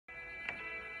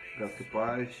graça e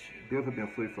paz. Deus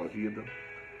abençoe sua vida.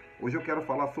 Hoje eu quero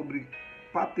falar sobre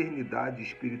paternidade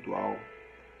espiritual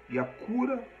e a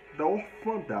cura da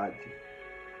orfandade.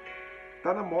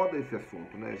 Está na moda esse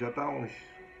assunto, né? Já está há uns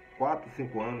 4,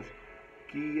 5 anos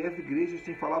que as igrejas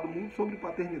têm falado muito sobre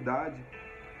paternidade.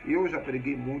 Eu já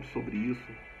preguei muito sobre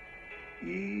isso.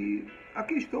 E a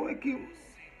questão é que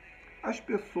as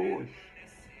pessoas,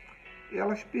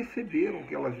 elas perceberam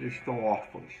que elas estão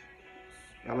órfãs.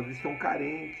 Elas estão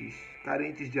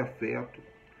carentes de afeto,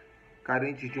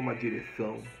 carentes de uma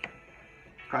direção,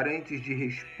 carentes de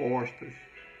respostas.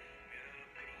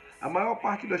 A maior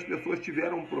parte das pessoas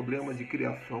tiveram um problema de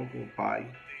criação com o pai.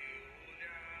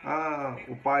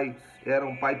 O pai era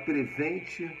um pai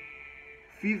presente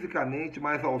fisicamente,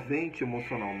 mas ausente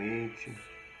emocionalmente.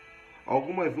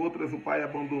 Algumas outras o pai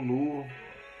abandonou,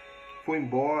 foi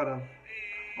embora.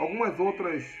 Algumas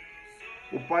outras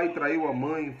o pai traiu a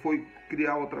mãe, foi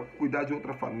cuidar de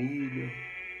outra família.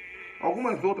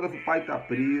 Algumas outras o pai está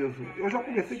preso. Eu já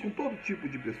conversei com todo tipo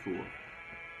de pessoa.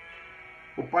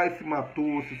 O pai se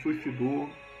matou, se suicidou.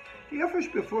 E essas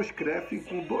pessoas crescem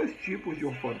com dois tipos de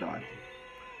orfandade.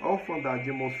 A orfandade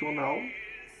emocional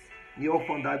e a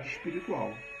orfandade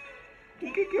espiritual.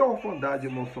 O que é a orfandade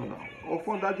emocional? A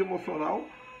orfandade emocional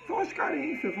são as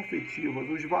carências afetivas,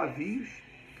 os vazios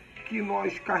que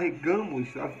nós carregamos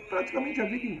praticamente a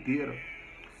vida inteira.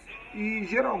 E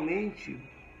geralmente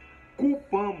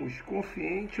culpamos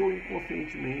consciente ou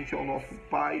inconscientemente ao nosso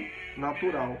pai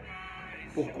natural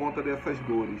por conta dessas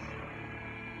dores.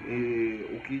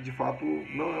 O que de fato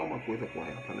não é uma coisa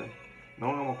correta, né?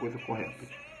 Não é uma coisa correta.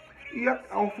 E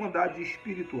a orfandade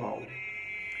espiritual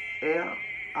é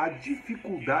a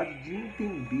dificuldade de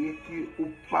entender que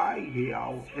o pai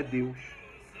real é Deus.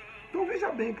 Então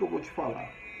veja bem o que eu vou te falar.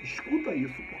 Escuta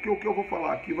isso, porque o que eu vou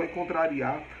falar aqui vai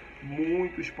contrariar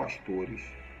muitos pastores,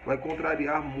 vai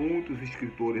contrariar muitos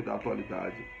escritores da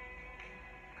atualidade.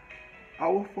 A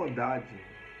orfandade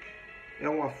é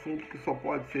um assunto que só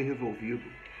pode ser resolvido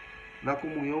na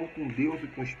comunhão com Deus e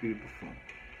com o Espírito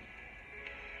Santo.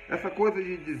 Essa coisa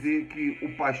de dizer que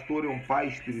o pastor é um pai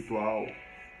espiritual,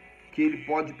 que ele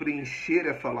pode preencher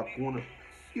essa lacuna,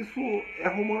 isso é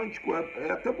romântico,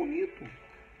 é até bonito.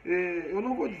 Eu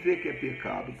não vou dizer que é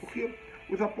pecado, porque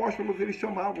os apóstolos eles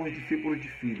chamavam os discípulos de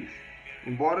filhos.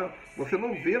 Embora você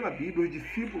não vê na Bíblia os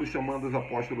discípulos chamando os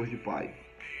apóstolos de pai.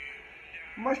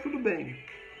 Mas tudo bem.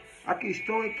 A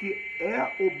questão é que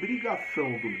é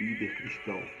obrigação do líder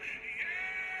cristão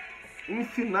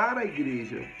ensinar a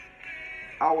igreja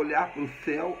a olhar para o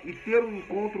céu e ter um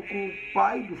encontro com o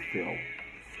Pai do céu.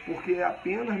 Porque é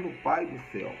apenas no Pai do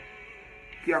céu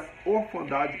que a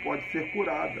orfandade pode ser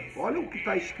curada. Olha o que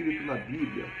está escrito na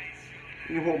Bíblia,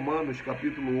 em Romanos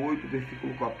capítulo 8,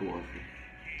 versículo 14.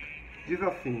 Diz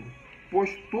assim: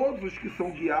 pois todos os que são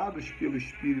guiados pelo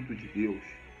Espírito de Deus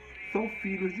são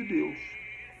filhos de Deus.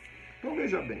 Então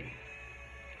veja bem,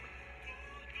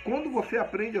 quando você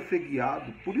aprende a ser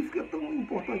guiado, por isso que é tão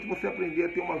importante você aprender a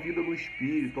ter uma vida no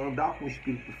Espírito, a andar com o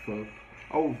Espírito Santo,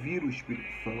 a ouvir o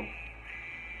Espírito Santo,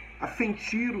 a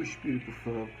sentir o Espírito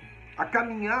Santo, a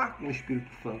caminhar com o Espírito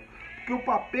Santo. Porque o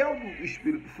papel do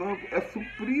Espírito Santo é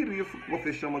suprir isso que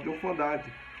você chama de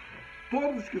orfandade.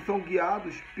 Todos os que são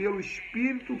guiados pelo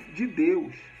Espírito de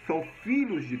Deus são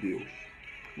filhos de Deus.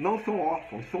 Não são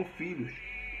órfãos, são filhos.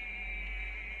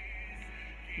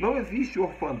 Não existe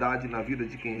orfandade na vida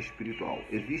de quem é espiritual.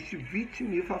 Existe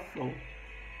vitimização.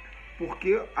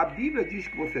 Porque a Bíblia diz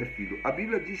que você é filho. A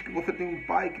Bíblia diz que você tem um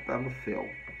pai que está no céu.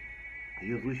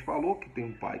 Jesus falou que tem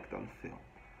um pai que está no céu.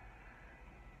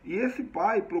 E esse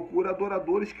pai procura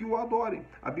adoradores que o adorem.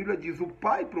 A Bíblia diz: o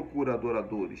pai procura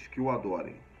adoradores que o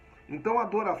adorem. Então a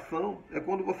adoração é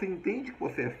quando você entende que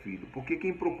você é filho. Porque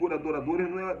quem procura adoradores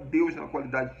não é Deus na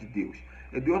qualidade de Deus.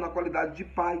 É Deus na qualidade de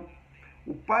pai.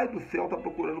 O Pai do céu está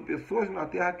procurando pessoas na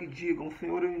terra que digam: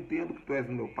 Senhor, eu entendo que Tu és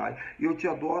o meu Pai. E eu te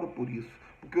adoro por isso.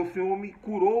 Porque o Senhor me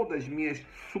curou das minhas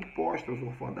supostas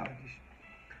orfandades.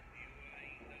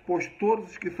 Pois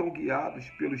todos os que são guiados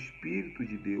pelo Espírito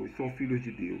de Deus são filhos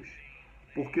de Deus,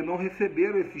 porque não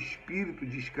receberam esse espírito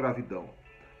de escravidão,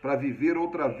 para viver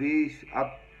outra vez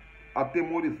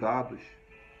atemorizados.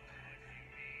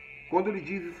 Quando ele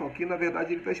diz isso aqui, na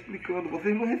verdade ele está explicando: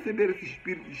 vocês não receberam esse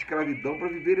espírito de escravidão para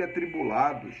viverem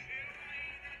atribulados,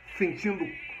 sentindo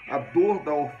a dor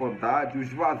da orfandade,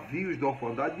 os vazios da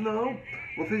orfandade. Não,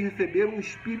 vocês receberam um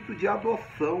espírito de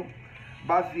adoção,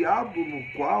 baseado no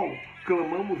qual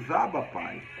clamamos: Abba,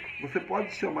 Pai. Você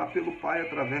pode chamar pelo Pai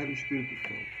através do Espírito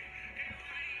Santo.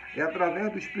 É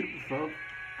através do Espírito Santo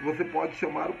que você pode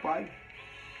chamar o Pai.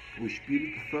 O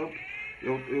Espírito Santo,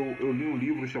 eu li um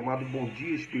livro chamado Bom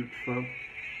Dia, Espírito Santo,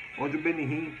 onde o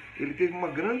Benihim, ele teve uma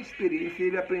grande experiência e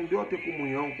ele aprendeu a ter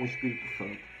comunhão com o Espírito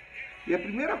Santo. E a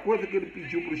primeira coisa que ele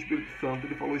pediu para o Espírito Santo,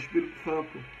 ele falou: Espírito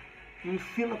Santo, me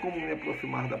ensina como me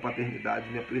aproximar da paternidade,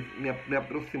 me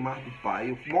aproximar do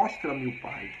Pai, mostra-me o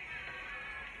Pai.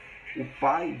 O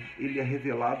Pai, ele é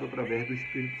revelado através do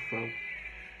Espírito Santo.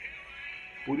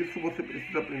 Por isso você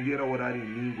precisa aprender a orar em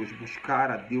línguas, buscar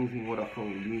a Deus em oração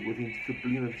em línguas, em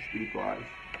disciplinas espirituais.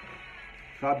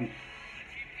 Sabe?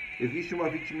 Existe uma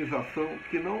vitimização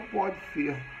que não pode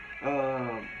ser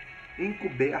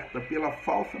encoberta pela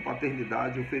falsa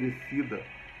paternidade oferecida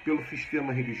pelo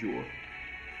sistema religioso.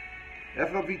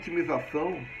 Essa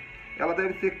vitimização, ela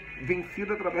deve ser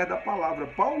vencida através da palavra.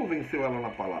 Paulo venceu ela na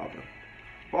palavra.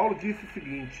 Paulo disse o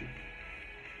seguinte: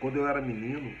 quando eu era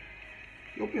menino,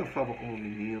 eu pensava como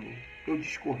menino, eu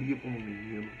discorria como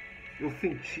menino, eu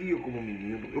sentia como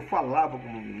menino, eu falava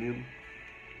como menino.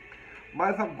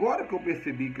 Mas agora que eu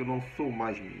percebi que eu não sou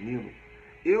mais menino,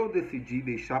 eu decidi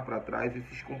deixar para trás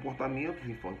esses comportamentos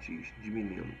infantis de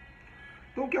menino.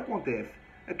 Então o que acontece?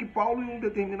 É que Paulo, em um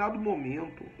determinado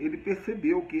momento, ele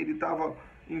percebeu que ele estava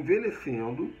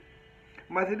envelhecendo,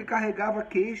 mas ele carregava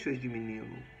queixas de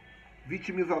menino,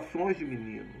 vitimizações de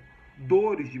menino,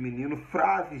 dores de menino,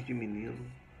 frases de menino.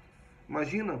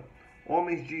 Imagina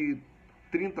homens de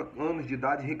 30 anos de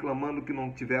idade reclamando que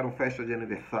não tiveram festa de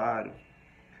aniversário.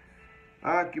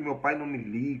 Ah, que meu pai não me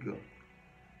liga.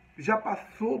 Já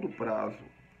passou do prazo.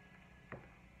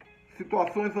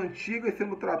 Situações antigas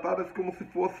sendo tratadas como se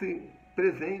fossem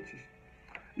presentes.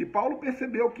 E Paulo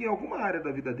percebeu que em alguma área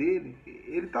da vida dele,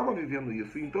 ele estava vivendo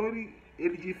isso. Então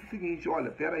ele disse o seguinte: olha,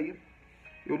 peraí,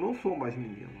 eu não sou mais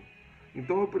menino.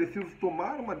 Então eu preciso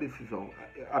tomar uma decisão.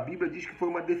 A Bíblia diz que foi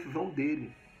uma decisão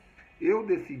dele. Eu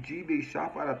decidi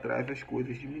deixar para trás as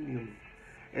coisas de menino.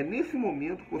 É nesse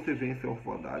momento que você vence a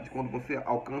orfandade, quando você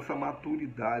alcança a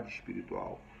maturidade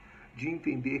espiritual. De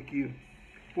entender que,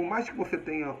 por mais que você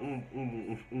tenha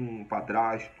um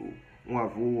padrasto, um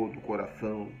avô do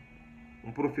coração,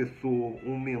 um professor,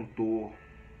 um mentor,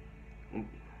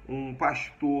 um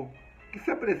pastor, que se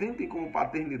apresentem como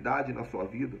paternidade na sua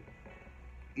vida,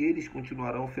 eles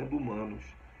continuarão sendo humanos.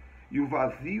 E o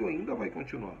vazio ainda vai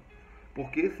continuar.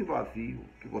 Porque esse vazio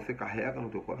que você carrega no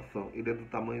teu coração, ele é do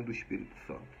tamanho do Espírito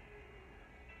Santo.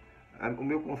 O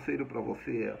meu conselho para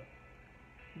você é: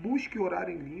 busque orar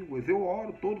em línguas. Eu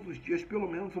oro todos os dias, pelo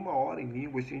menos 1 hora em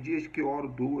línguas. Tem dias que eu oro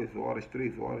 2 horas,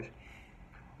 3 horas.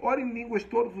 Ore em línguas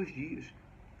todos os dias.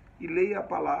 E leia a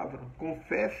palavra,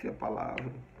 confesse a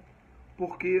palavra.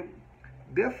 Porque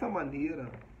dessa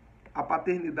maneira a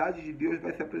paternidade de Deus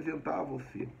vai se apresentar a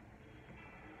você.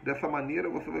 Dessa maneira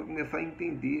você vai começar a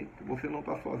entender que você não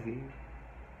está sozinho.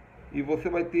 E você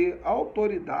vai ter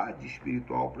autoridade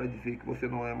espiritual para dizer que você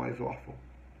não é mais órfão.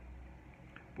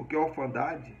 Porque a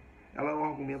orfandade, ela é um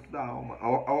argumento da alma.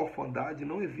 A orfandade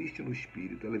não existe no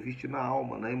espírito, ela existe na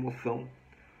alma, na emoção.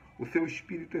 O seu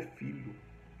espírito é filho.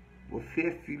 Você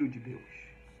é filho de Deus.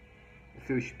 O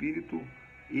seu espírito,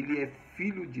 ele é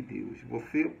filho de Deus.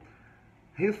 Você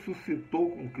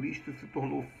ressuscitou com Cristo e se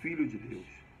tornou filho de Deus.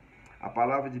 A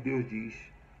palavra de Deus diz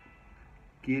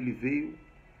que ele veio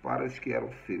para os que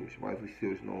eram seus, mas os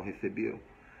seus não o receberam.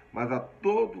 Mas a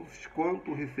todos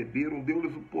quanto receberam,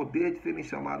 deu-lhes o poder de serem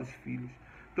chamados filhos.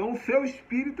 Então o seu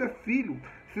espírito é filho.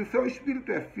 Se o seu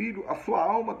espírito é filho, a sua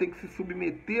alma tem que se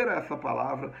submeter a essa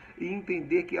palavra e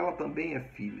entender que ela também é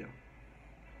filha.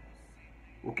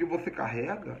 O que você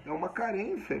carrega é uma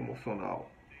carência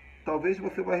emocional. Talvez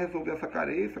você vai resolver essa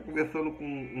carência conversando com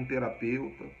um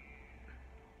terapeuta,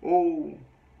 ou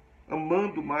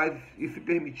amando mais e se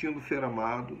permitindo ser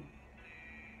amado,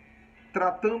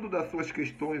 tratando das suas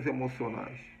questões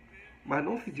emocionais. Mas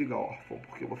não se diga órfão,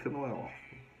 porque você não é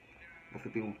órfão. Você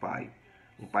tem um pai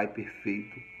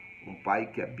perfeito, um pai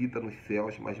que habita nos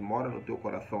céus, mas mora no teu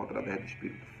coração através do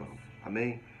Espírito Santo.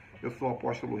 Amém? Eu sou o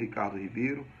apóstolo Ricardo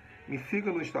Ribeiro. Me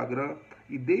siga no Instagram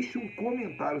e deixe um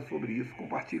comentário sobre isso.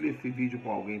 Compartilhe esse vídeo com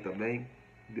alguém também.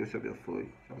 Deus te abençoe.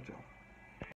 Tchau, tchau.